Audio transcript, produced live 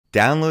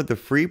Download the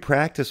free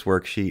practice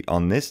worksheet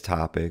on this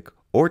topic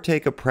or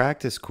take a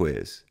practice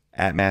quiz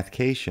at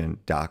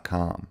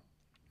Mathcation.com.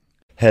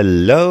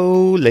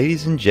 Hello,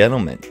 ladies and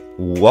gentlemen.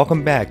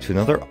 Welcome back to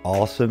another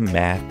awesome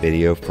math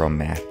video from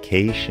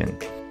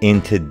Mathcation.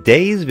 In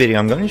today's video,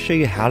 I'm going to show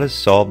you how to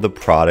solve the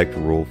product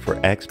rule for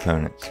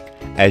exponents.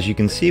 As you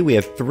can see, we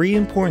have three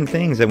important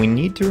things that we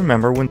need to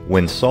remember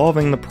when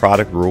solving the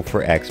product rule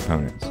for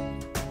exponents.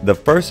 The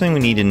first thing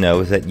we need to know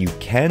is that you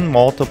can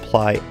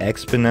multiply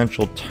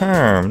exponential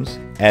terms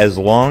as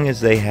long as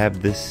they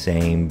have the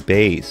same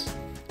base.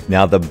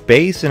 Now, the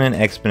base in an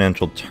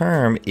exponential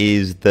term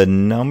is the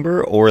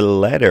number or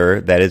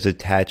letter that is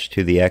attached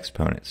to the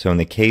exponent. So in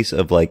the case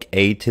of like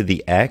a to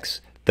the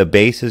x, the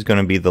base is going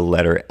to be the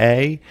letter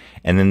a,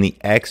 and then the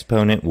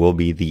exponent will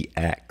be the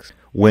x.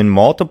 When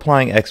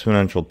multiplying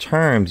exponential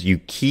terms, you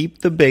keep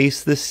the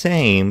base the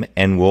same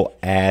and will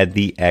add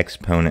the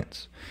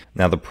exponents.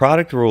 Now, the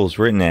product rule is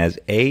written as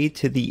a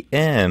to the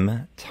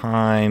m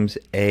times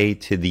a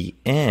to the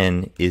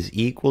n is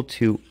equal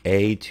to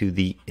a to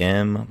the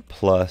m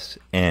plus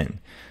n.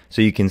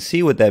 So you can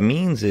see what that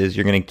means is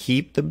you're going to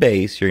keep the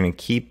base, you're going to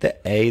keep the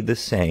a the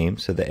same,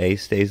 so the a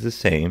stays the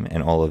same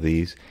and all of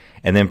these.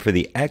 And then for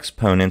the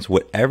exponents,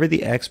 whatever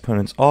the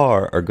exponents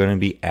are going to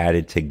be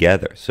added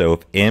together. So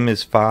if m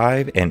is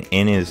 5 and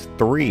n is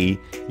 3,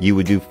 you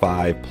would do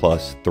 5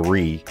 plus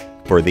 3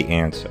 for the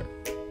answer.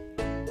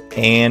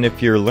 And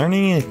if you're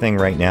learning anything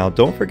right now,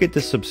 don't forget to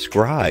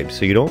subscribe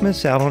so you don't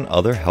miss out on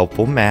other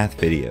helpful math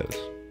videos.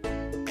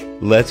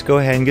 Let's go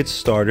ahead and get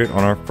started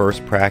on our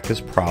first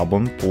practice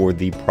problem for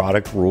the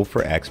product rule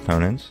for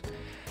exponents.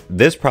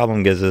 This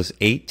problem gives us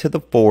 8 to the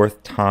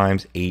 4th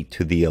times 8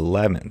 to the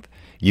 11th.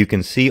 You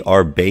can see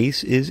our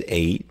base is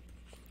 8,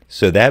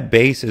 so that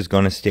base is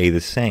going to stay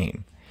the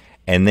same.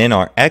 And then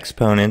our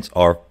exponents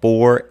are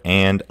 4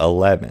 and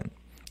 11,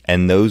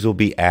 and those will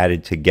be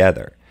added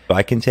together. So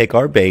I can take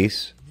our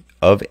base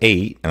of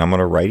 8, and I'm going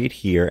to write it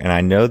here, and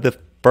I know the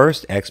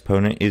first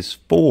exponent is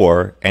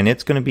 4, and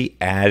it's going to be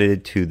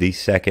added to the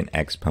second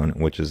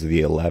exponent, which is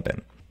the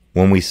 11.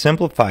 When we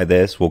simplify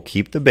this, we'll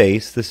keep the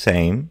base the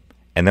same,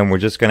 and then we're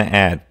just going to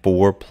add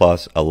 4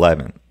 plus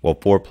 11. Well,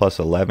 4 plus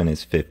 11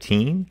 is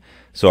 15,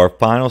 so our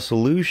final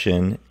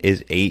solution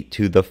is 8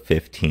 to the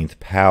 15th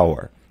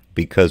power,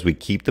 because we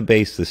keep the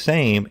base the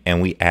same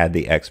and we add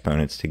the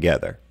exponents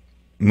together.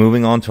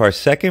 Moving on to our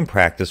second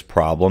practice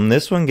problem,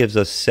 this one gives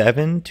us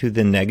 7 to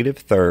the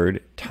negative 3rd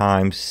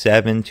times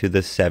 7 to the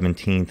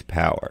 17th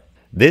power.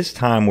 This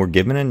time we're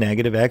given a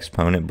negative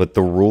exponent, but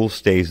the rule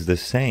stays the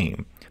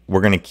same.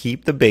 We're going to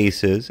keep the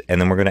bases, and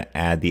then we're going to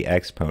add the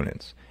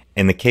exponents.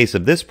 In the case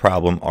of this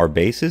problem, our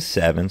base is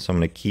 7, so I'm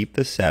going to keep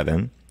the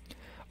 7.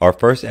 Our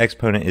first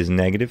exponent is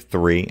negative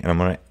 3, and I'm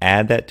going to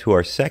add that to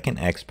our second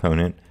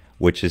exponent,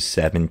 which is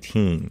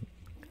 17.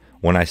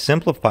 When I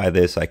simplify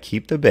this, I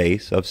keep the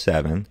base of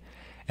 7,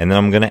 and then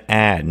I'm going to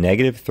add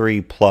negative 3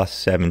 plus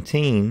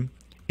 17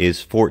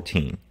 is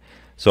 14.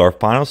 So our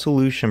final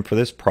solution for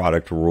this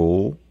product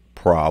rule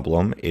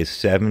problem is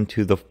 7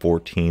 to the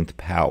 14th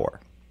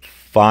power.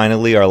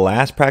 Finally, our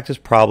last practice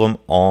problem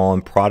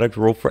on product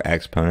rule for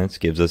exponents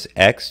gives us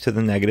x to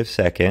the negative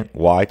 2nd,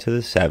 y to the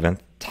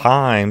 7th,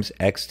 times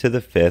x to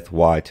the 5th,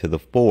 y to the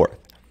 4th.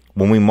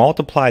 When we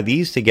multiply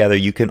these together,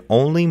 you can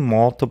only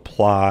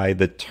multiply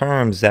the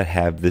terms that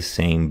have the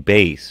same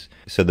base.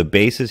 So the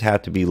bases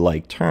have to be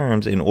like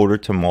terms in order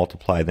to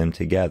multiply them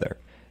together.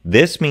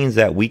 This means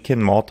that we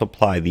can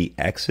multiply the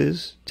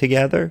x's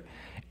together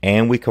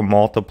and we can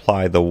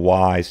multiply the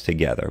y's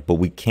together, but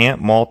we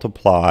can't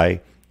multiply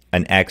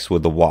an x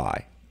with a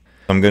y.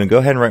 I'm going to go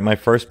ahead and write my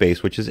first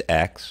base, which is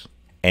x,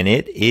 and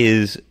it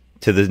is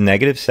to the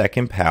negative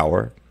 2nd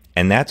power,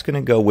 and that's going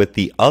to go with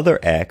the other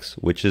x,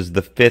 which is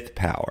the 5th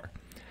power.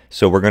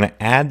 So we're going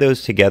to add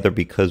those together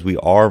because we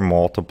are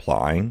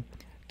multiplying.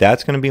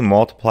 That's going to be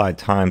multiplied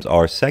times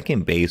our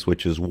second base,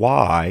 which is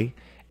y,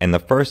 and the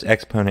first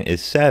exponent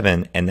is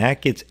 7, and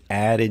that gets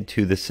added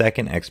to the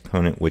second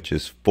exponent, which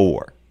is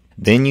 4.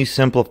 Then you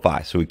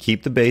simplify. So we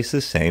keep the base the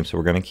same, so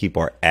we're going to keep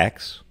our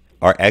x.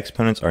 Our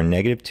exponents are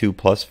negative 2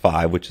 plus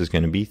 5, which is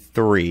going to be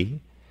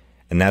 3,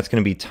 and that's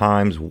going to be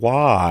times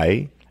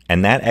y,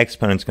 and that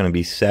exponent is going to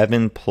be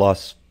 7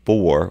 plus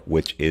 4,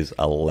 which is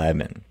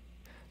 11.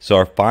 So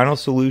our final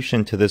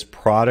solution to this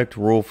product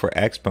rule for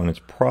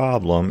exponents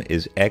problem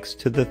is x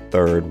to the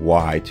 3rd,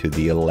 y to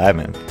the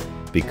 11th,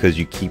 because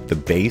you keep the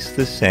base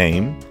the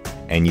same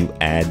and you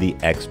add the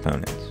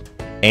exponents.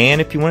 And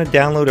if you want to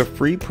download a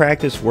free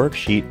practice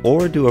worksheet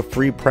or do a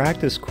free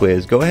practice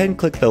quiz, go ahead and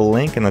click the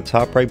link in the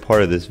top right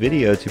part of this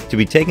video to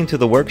be taken to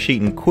the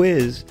worksheet and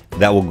quiz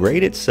that will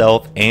grade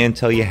itself and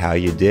tell you how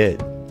you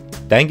did.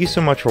 Thank you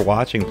so much for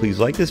watching. Please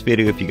like this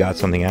video if you got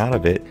something out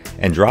of it,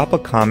 and drop a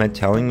comment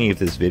telling me if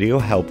this video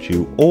helped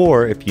you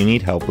or if you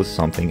need help with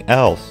something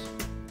else.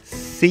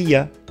 See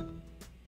ya!